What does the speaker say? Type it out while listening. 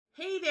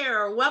Hey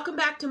there, welcome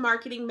back to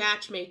Marketing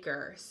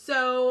Matchmaker.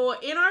 So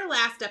in our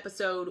last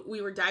episode, we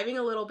were diving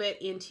a little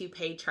bit into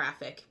paid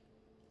traffic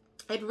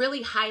and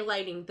really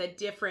highlighting the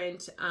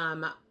different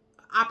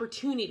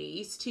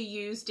opportunities to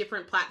use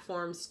different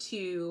platforms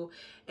to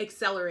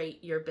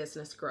accelerate your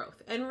business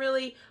growth, and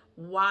really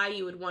why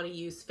you would want to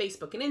use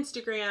Facebook and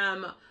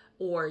Instagram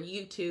or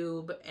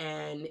YouTube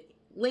and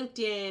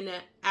LinkedIn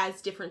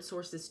as different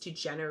sources to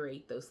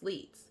generate those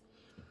leads.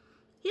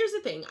 Here's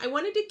the thing, I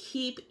wanted to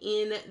keep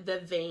in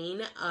the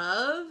vein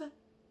of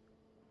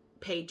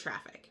paid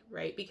traffic,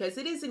 right? Because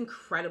it is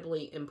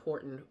incredibly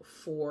important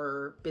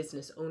for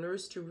business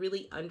owners to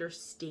really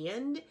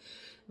understand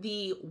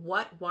the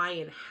what, why,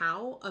 and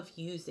how of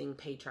using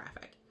paid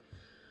traffic.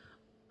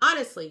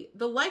 Honestly,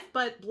 the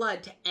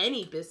lifeblood to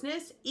any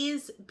business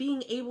is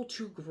being able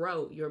to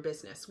grow your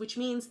business, which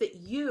means that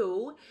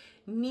you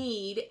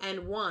need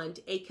and want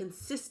a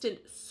consistent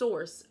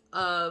source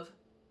of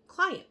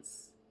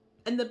clients.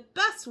 And the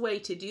best way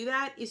to do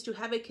that is to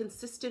have a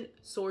consistent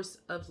source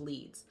of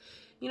leads.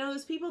 You know,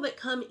 those people that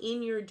come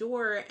in your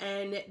door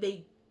and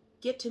they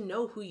get to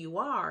know who you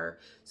are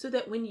so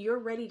that when you're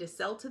ready to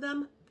sell to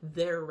them,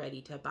 they're ready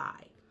to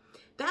buy.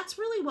 That's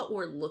really what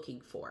we're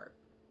looking for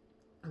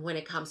when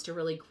it comes to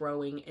really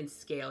growing and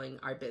scaling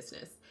our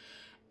business.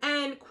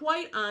 And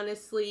quite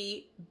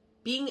honestly,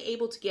 being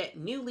able to get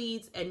new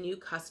leads and new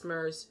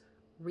customers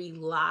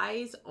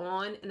relies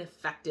on an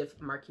effective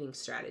marketing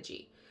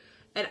strategy.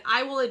 And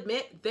I will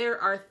admit there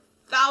are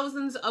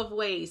thousands of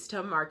ways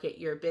to market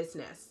your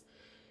business.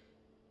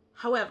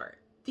 However,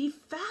 the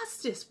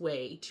fastest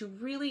way to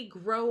really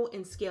grow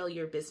and scale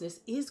your business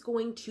is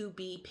going to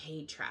be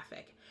paid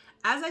traffic.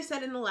 As I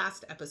said in the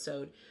last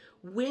episode,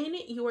 when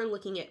you are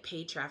looking at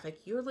paid traffic,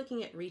 you're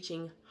looking at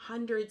reaching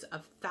hundreds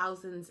of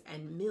thousands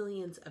and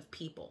millions of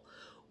people,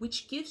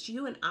 which gives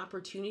you an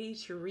opportunity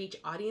to reach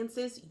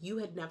audiences you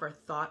had never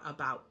thought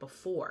about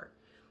before.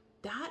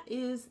 That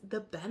is the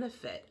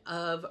benefit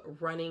of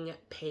running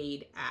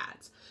paid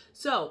ads.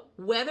 So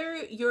whether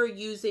you're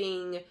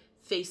using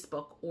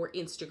Facebook or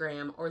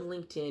Instagram or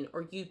LinkedIn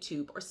or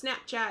YouTube or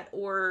Snapchat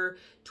or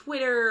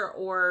Twitter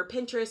or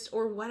Pinterest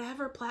or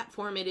whatever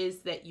platform it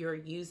is that you're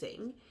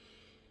using,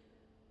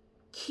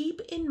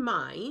 keep in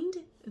mind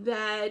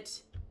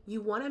that you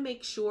want to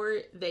make sure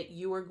that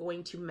you are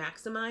going to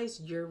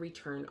maximize your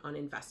return on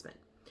investment.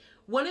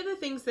 One of the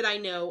things that I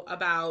know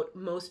about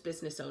most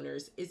business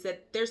owners is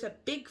that there's a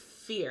big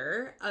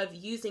fear of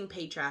using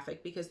paid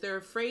traffic because they're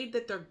afraid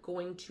that they're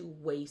going to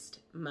waste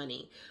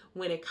money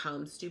when it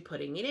comes to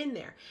putting it in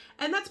there.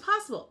 And that's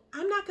possible.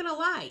 I'm not going to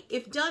lie.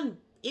 If done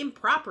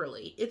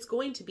improperly, it's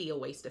going to be a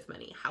waste of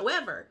money.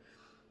 However,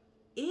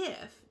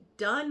 if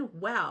done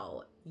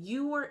well,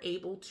 you are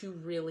able to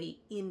really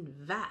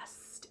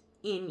invest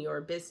in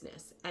your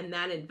business, and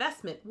that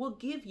investment will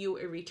give you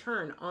a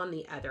return on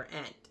the other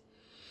end.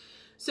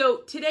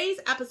 So today's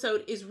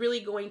episode is really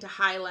going to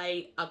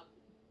highlight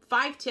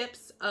 5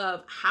 tips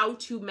of how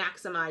to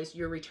maximize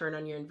your return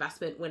on your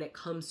investment when it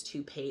comes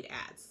to paid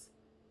ads.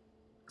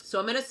 So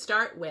I'm going to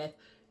start with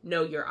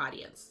know your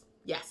audience.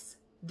 Yes,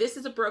 this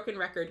is a broken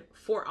record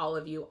for all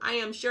of you. I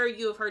am sure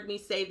you have heard me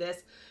say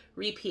this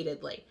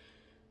repeatedly.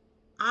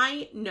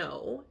 I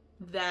know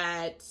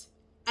that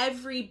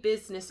every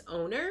business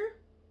owner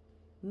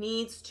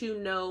needs to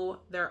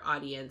know their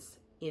audience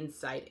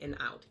inside and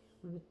out.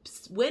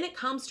 When it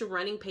comes to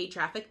running paid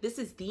traffic, this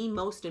is the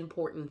most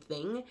important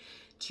thing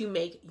to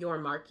make your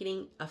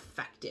marketing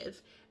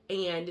effective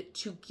and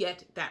to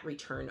get that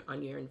return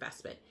on your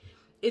investment.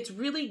 It's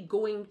really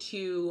going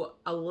to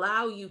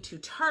allow you to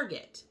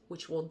target,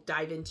 which we'll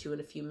dive into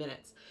in a few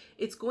minutes.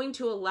 It's going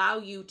to allow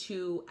you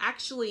to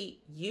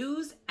actually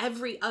use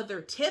every other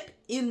tip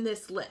in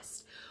this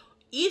list.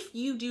 If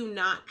you do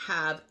not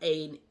have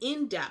an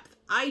in-depth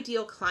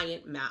ideal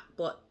client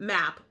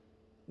map,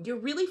 you're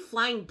really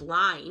flying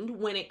blind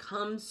when it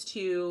comes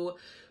to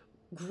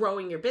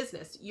growing your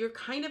business. You're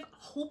kind of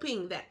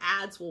hoping that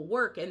ads will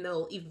work and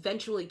they'll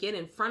eventually get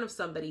in front of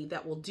somebody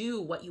that will do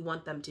what you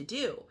want them to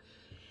do.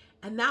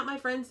 And that, my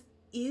friends,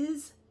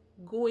 is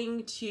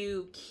going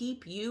to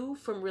keep you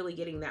from really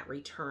getting that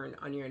return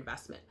on your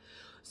investment.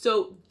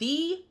 So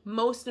the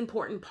most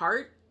important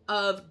part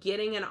of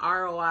getting an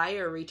ROI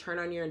or return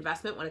on your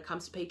investment when it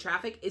comes to paid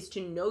traffic is to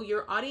know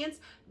your audience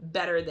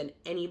better than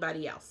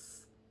anybody else.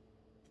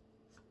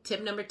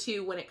 Tip number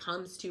 2, when it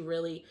comes to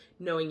really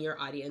knowing your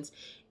audience,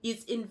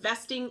 is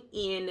investing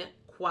in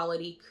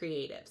quality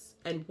creatives.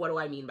 And what do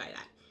I mean by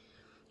that?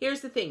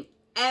 Here's the thing.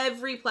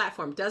 Every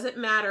platform, doesn't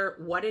matter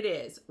what it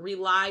is,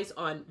 relies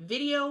on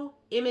video,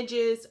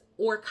 images,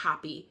 or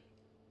copy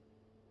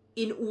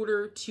in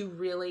order to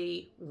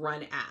really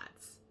run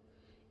ads.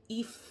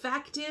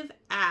 Effective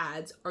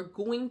ads are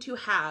going to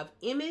have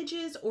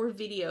images or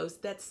videos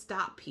that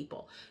stop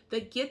people,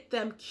 that get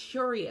them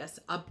curious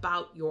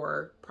about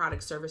your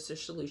product, service, or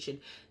solution,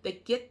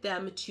 that get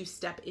them to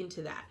step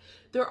into that.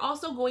 They're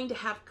also going to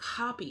have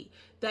copy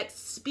that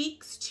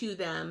speaks to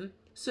them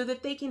so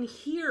that they can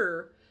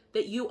hear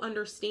that you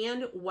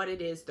understand what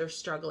it is they're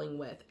struggling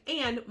with,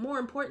 and more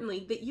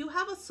importantly, that you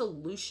have a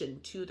solution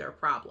to their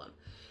problem.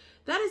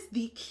 That is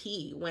the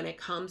key when it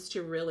comes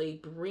to really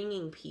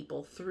bringing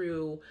people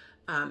through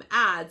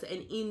ads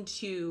and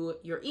into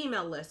your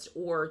email list,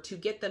 or to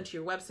get them to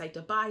your website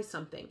to buy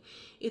something.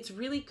 It's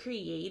really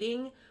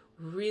creating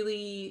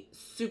really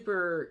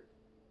super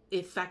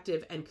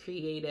effective and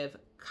creative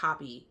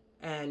copy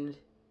and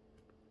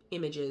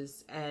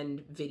images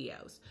and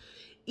videos.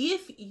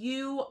 If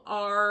you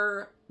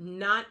are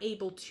not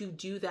able to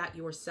do that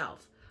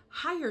yourself,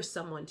 hire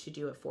someone to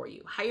do it for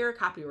you. Hire a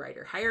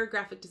copywriter, hire a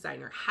graphic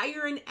designer,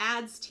 hire an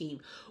ads team,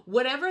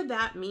 whatever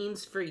that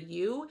means for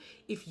you.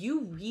 If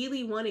you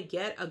really want to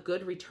get a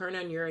good return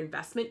on your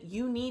investment,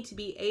 you need to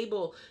be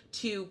able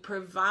to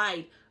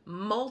provide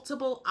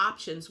multiple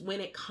options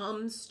when it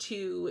comes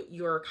to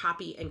your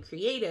copy and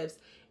creatives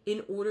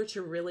in order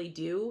to really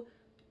do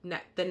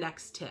the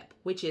next tip,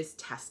 which is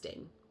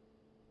testing.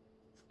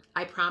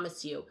 I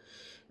promise you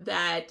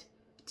that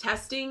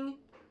testing,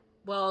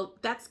 well,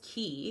 that's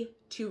key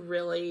to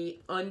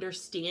really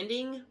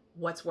understanding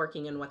what's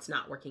working and what's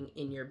not working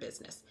in your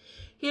business.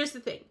 Here's the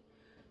thing.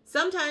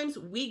 Sometimes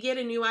we get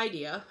a new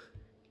idea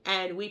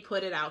and we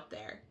put it out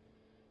there.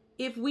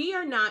 If we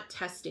are not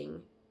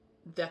testing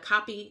the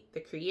copy,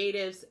 the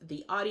creatives,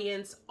 the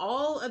audience,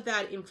 all of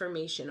that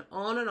information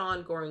on an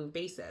ongoing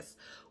basis,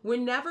 we're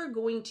never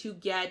going to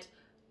get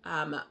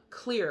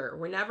clear.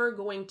 We're never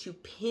going to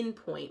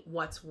pinpoint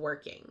what's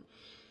working.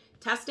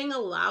 Testing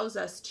allows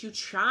us to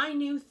try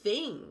new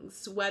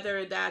things,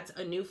 whether that's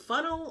a new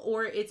funnel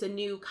or it's a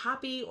new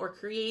copy or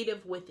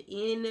creative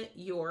within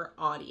your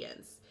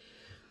audience.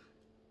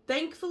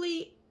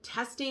 Thankfully,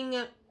 testing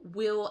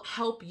will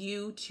help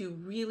you to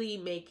really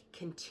make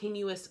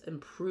continuous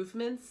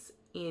improvements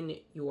in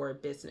your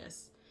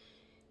business.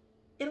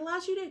 It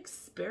allows you to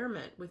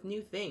experiment with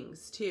new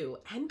things too,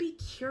 and be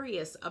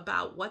curious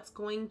about what's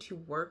going to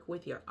work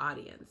with your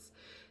audience.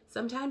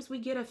 Sometimes we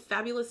get a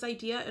fabulous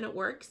idea and it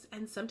works,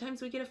 and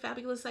sometimes we get a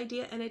fabulous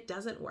idea and it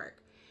doesn't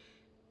work.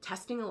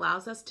 Testing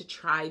allows us to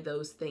try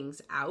those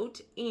things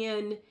out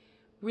and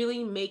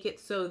really make it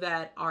so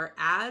that our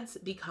ads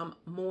become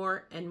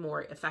more and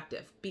more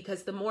effective,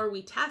 because the more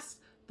we test,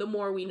 the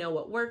more we know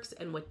what works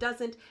and what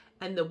doesn't,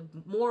 and the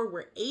more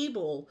we're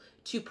able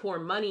to pour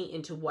money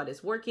into what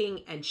is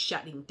working and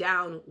shutting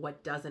down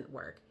what doesn't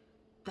work.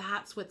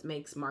 That's what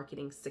makes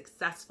marketing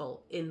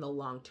successful in the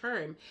long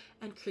term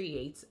and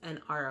creates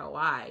an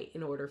ROI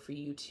in order for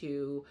you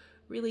to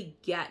really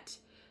get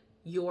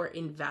your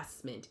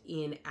investment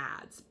in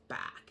ads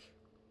back.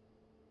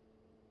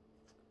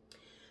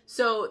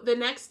 So the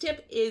next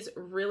tip is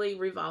really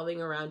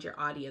revolving around your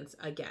audience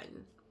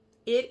again.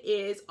 It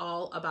is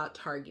all about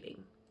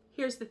targeting.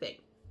 Here's the thing.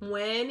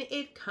 When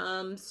it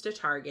comes to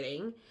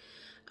targeting,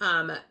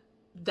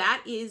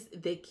 that is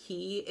the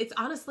key. It's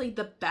honestly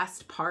the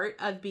best part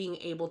of being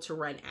able to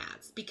run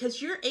ads,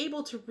 because you're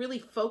able to really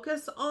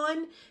focus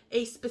on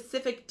a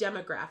specific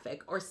demographic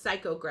or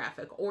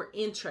psychographic or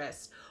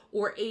interest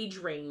or age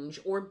range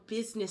or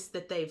business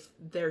that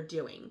they're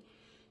doing.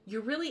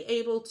 You're really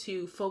able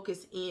to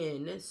focus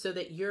in so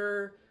that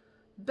you're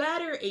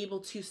better able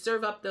to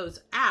serve up those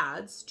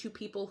ads to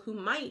people who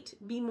might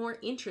be more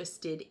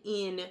interested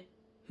in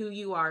who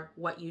you are,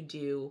 what you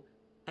do,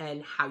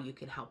 and how you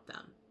can help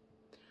them.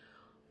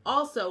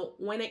 Also,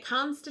 when it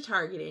comes to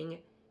targeting,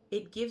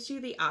 it gives you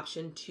the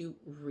option to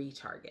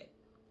retarget.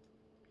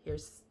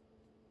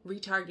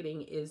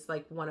 Retargeting is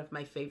like one of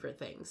my favorite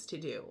things to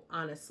do,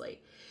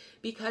 honestly,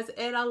 because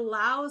it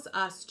allows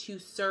us to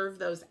serve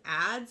those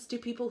ads to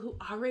people who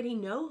already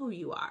know who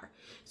you are.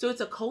 So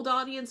it's a cold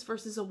audience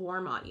versus a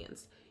warm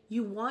audience.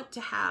 You want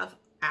to have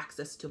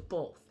access to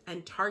both,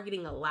 and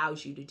targeting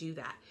allows you to do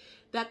that.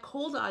 That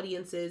cold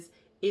audiences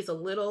is a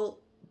little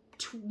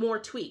more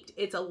tweaked.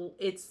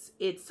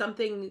 It's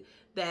something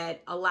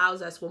that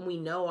allows us, when we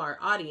know our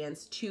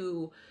audience,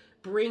 to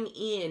bring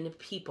in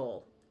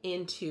people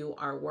into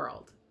our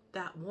world.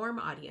 That warm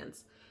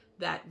audience,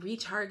 that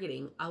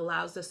retargeting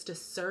allows us to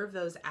serve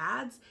those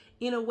ads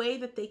in a way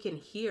that they can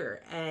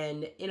hear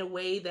and in a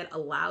way that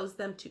allows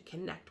them to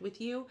connect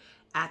with you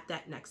at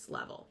that next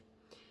level.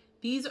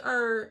 These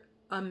are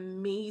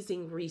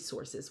amazing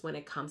resources when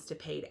it comes to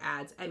paid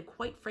ads, and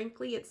quite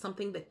frankly, it's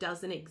something that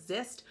doesn't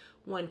exist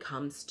when it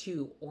comes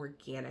to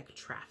organic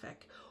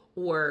traffic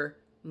or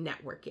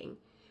networking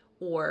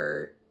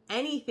or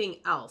anything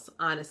else,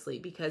 honestly,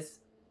 because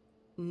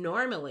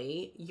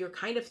normally you're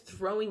kind of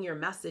throwing your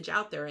message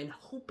out there and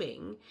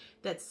hoping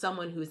that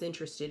someone who's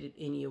interested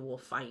in you will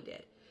find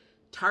it.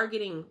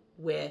 Targeting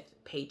with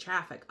paid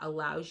traffic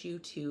allows you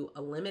to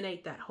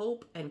eliminate that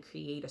hope and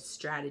create a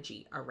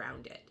strategy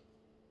around it.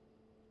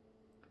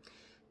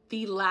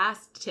 The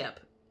last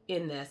tip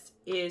in this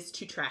is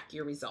to track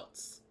your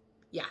results.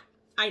 Yeah,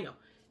 I know.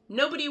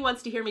 Nobody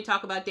wants to hear me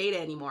talk about data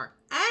anymore.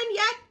 And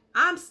yet,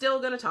 I'm still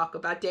going to talk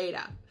about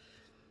data.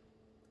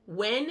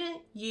 When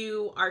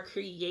you are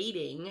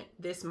creating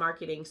this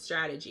marketing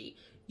strategy,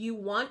 you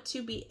want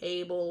to be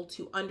able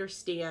to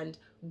understand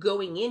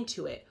going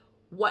into it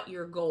what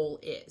your goal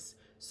is.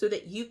 so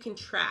that you can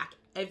track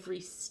every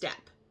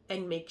step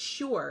and make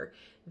sure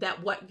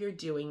that what you're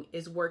doing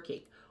is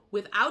working.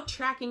 Without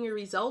tracking your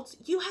results,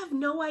 you have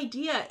no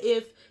idea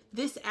if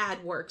this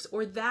ad works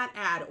or that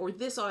ad or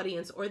this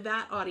audience or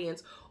that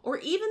audience, or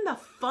even the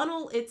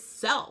funnel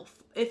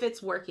itself, if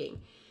it's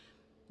working.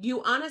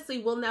 You honestly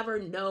will never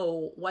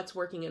know what's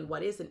working and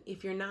what isn't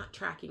if you're not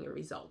tracking your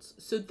results.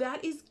 So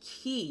that is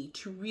key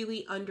to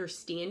really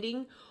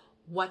understanding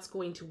what's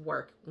going to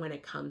work when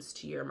it comes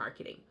to your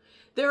marketing.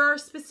 There are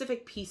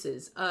specific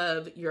pieces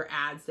of your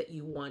ads that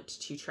you want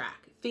to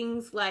track.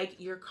 Things like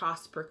your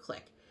cost per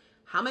click.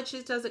 How much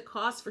does it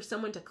cost for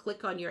someone to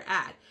click on your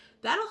ad?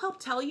 That'll help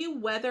tell you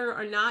whether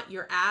or not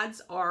your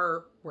ads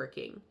are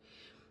working.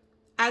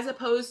 As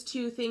opposed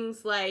to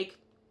things like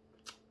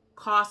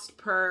cost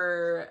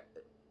per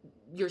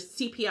your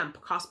CPM,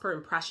 cost per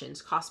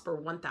impressions, cost per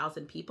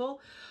 1,000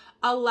 people,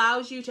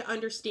 allows you to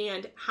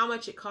understand how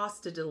much it costs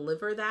to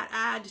deliver that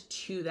ad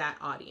to that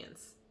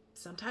audience.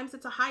 Sometimes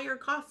it's a higher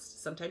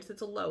cost, sometimes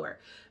it's a lower,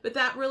 but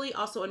that really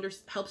also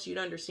helps you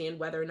to understand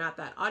whether or not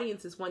that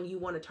audience is one you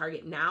want to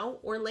target now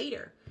or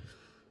later.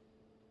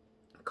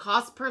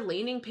 Cost per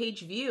landing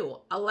page view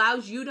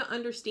allows you to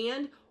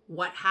understand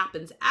what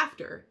happens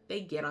after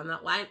they get on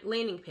that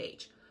landing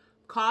page.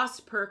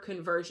 Cost per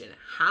conversion,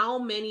 how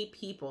many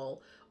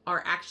people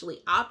are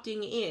actually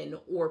opting in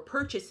or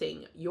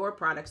purchasing your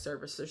product,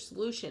 service, or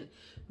solution.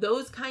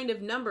 Those kind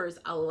of numbers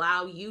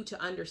allow you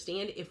to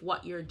understand if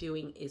what you're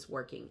doing is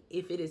working,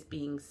 if it is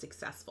being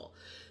successful.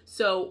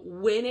 So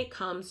when it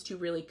comes to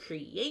really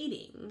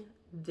creating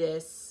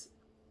this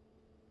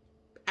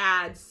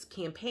ads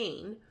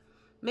campaign,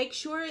 make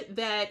sure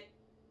that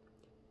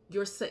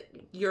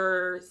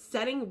you're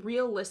setting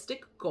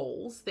realistic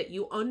goals, that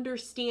you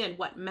understand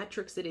what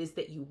metrics it is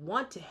that you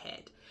want to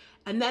hit,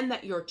 and then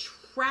that you're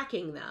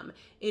tracking them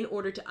in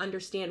order to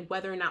understand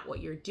whether or not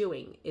what you're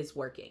doing is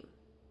working.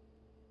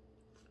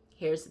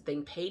 Here's the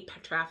thing, paid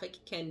traffic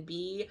can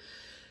be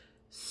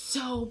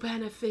so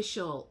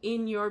beneficial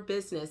in your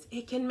business.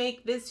 It can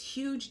make this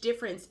huge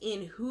difference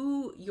in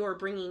who you're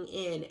bringing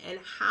in and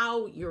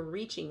how you're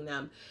reaching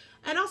them,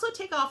 and also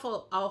take off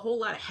a whole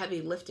lot of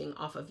heavy lifting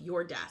off of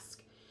your desk.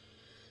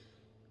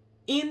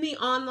 In the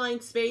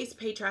online space,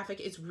 paid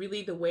traffic is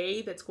really the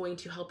way that's going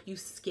to help you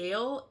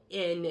scale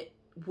in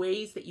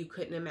ways that you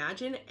couldn't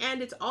imagine,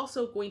 and it's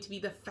also going to be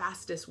the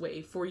fastest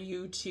way for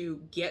you to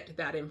get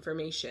that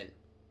information.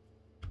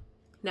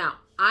 Now,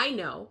 I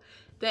know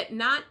that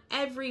not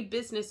every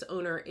business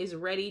owner is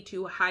ready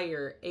to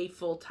hire a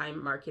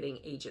full-time marketing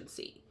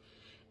agency,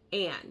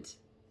 and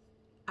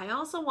I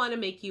also want to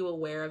make you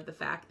aware of the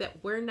fact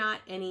that we're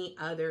not any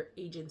other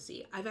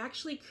agency. I've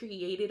actually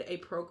created a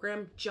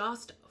program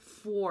just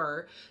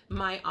for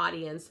my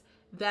audience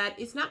that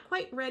is not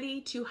quite ready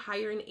to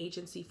hire an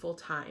agency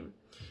full-time.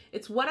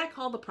 It's what I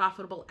call the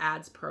Profitable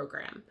Ads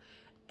Program.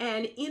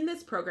 And in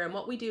this program,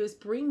 what we do is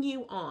bring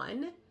you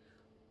on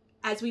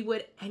as we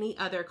would any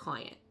other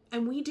client.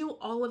 And we do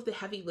all of the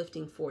heavy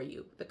lifting for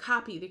you. The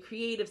copy, the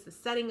creatives, the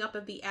setting up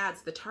of the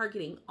ads, the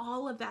targeting,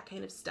 all of that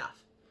kind of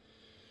stuff.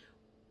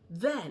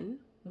 Then,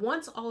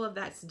 once all of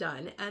that's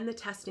done and the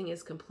testing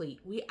is complete,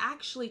 we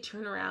actually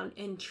turn around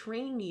and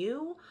train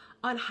you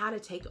on how to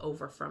take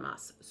over from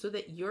us so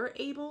that you're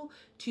able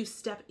to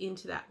step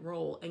into that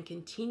role and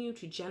continue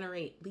to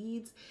generate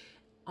leads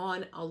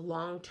on a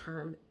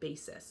long-term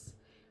basis.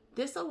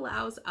 This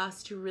allows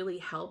us to really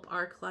help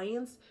our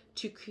clients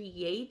to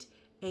create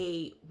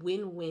a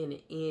win-win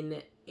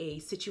in a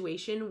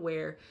situation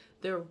where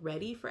they're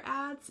ready for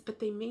ads, but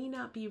they may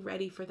not be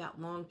ready for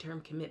that long-term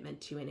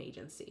commitment to an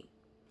agency.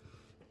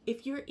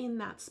 If you're in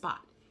that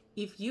spot,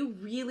 if you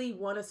really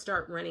want to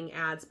start running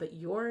ads, but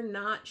you're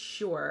not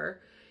sure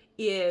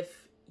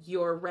if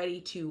you're ready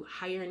to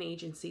hire an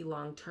agency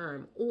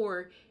long-term,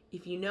 or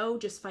if you know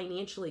just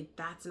financially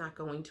that's not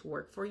going to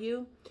work for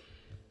you,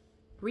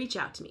 reach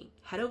out to me.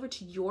 Head over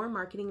to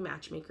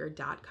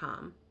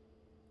yourmarketingmatchmaker.com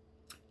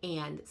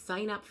and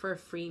sign up for a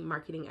free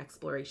marketing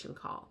exploration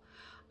call.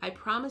 I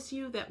promise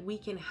you that we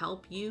can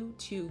help you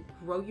to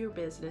grow your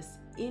business,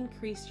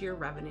 increase your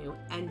revenue,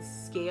 and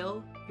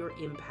scale your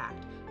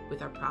impact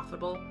with our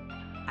Profitable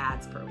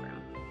Ads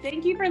Program.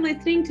 Thank you for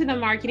listening to the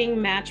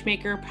Marketing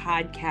Matchmaker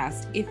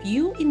podcast. If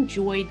you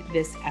enjoyed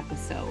this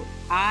episode,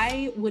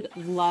 I would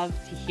love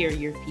to hear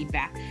your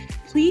feedback.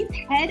 Please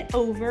head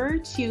over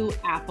to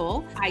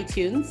Apple,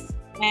 iTunes,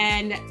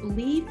 and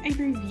leave a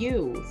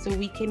review so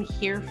we can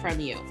hear from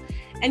you.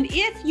 And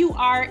if you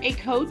are a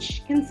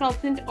coach,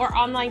 consultant, or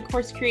online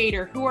course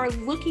creator who are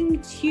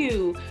looking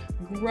to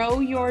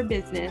grow your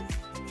business,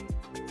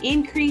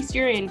 increase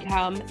your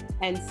income,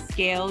 and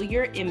scale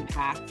your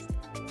impact,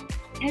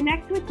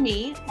 connect with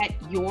me at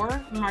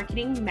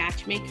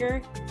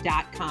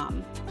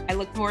yourmarketingmatchmaker.com. I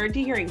look forward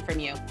to hearing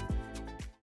from you.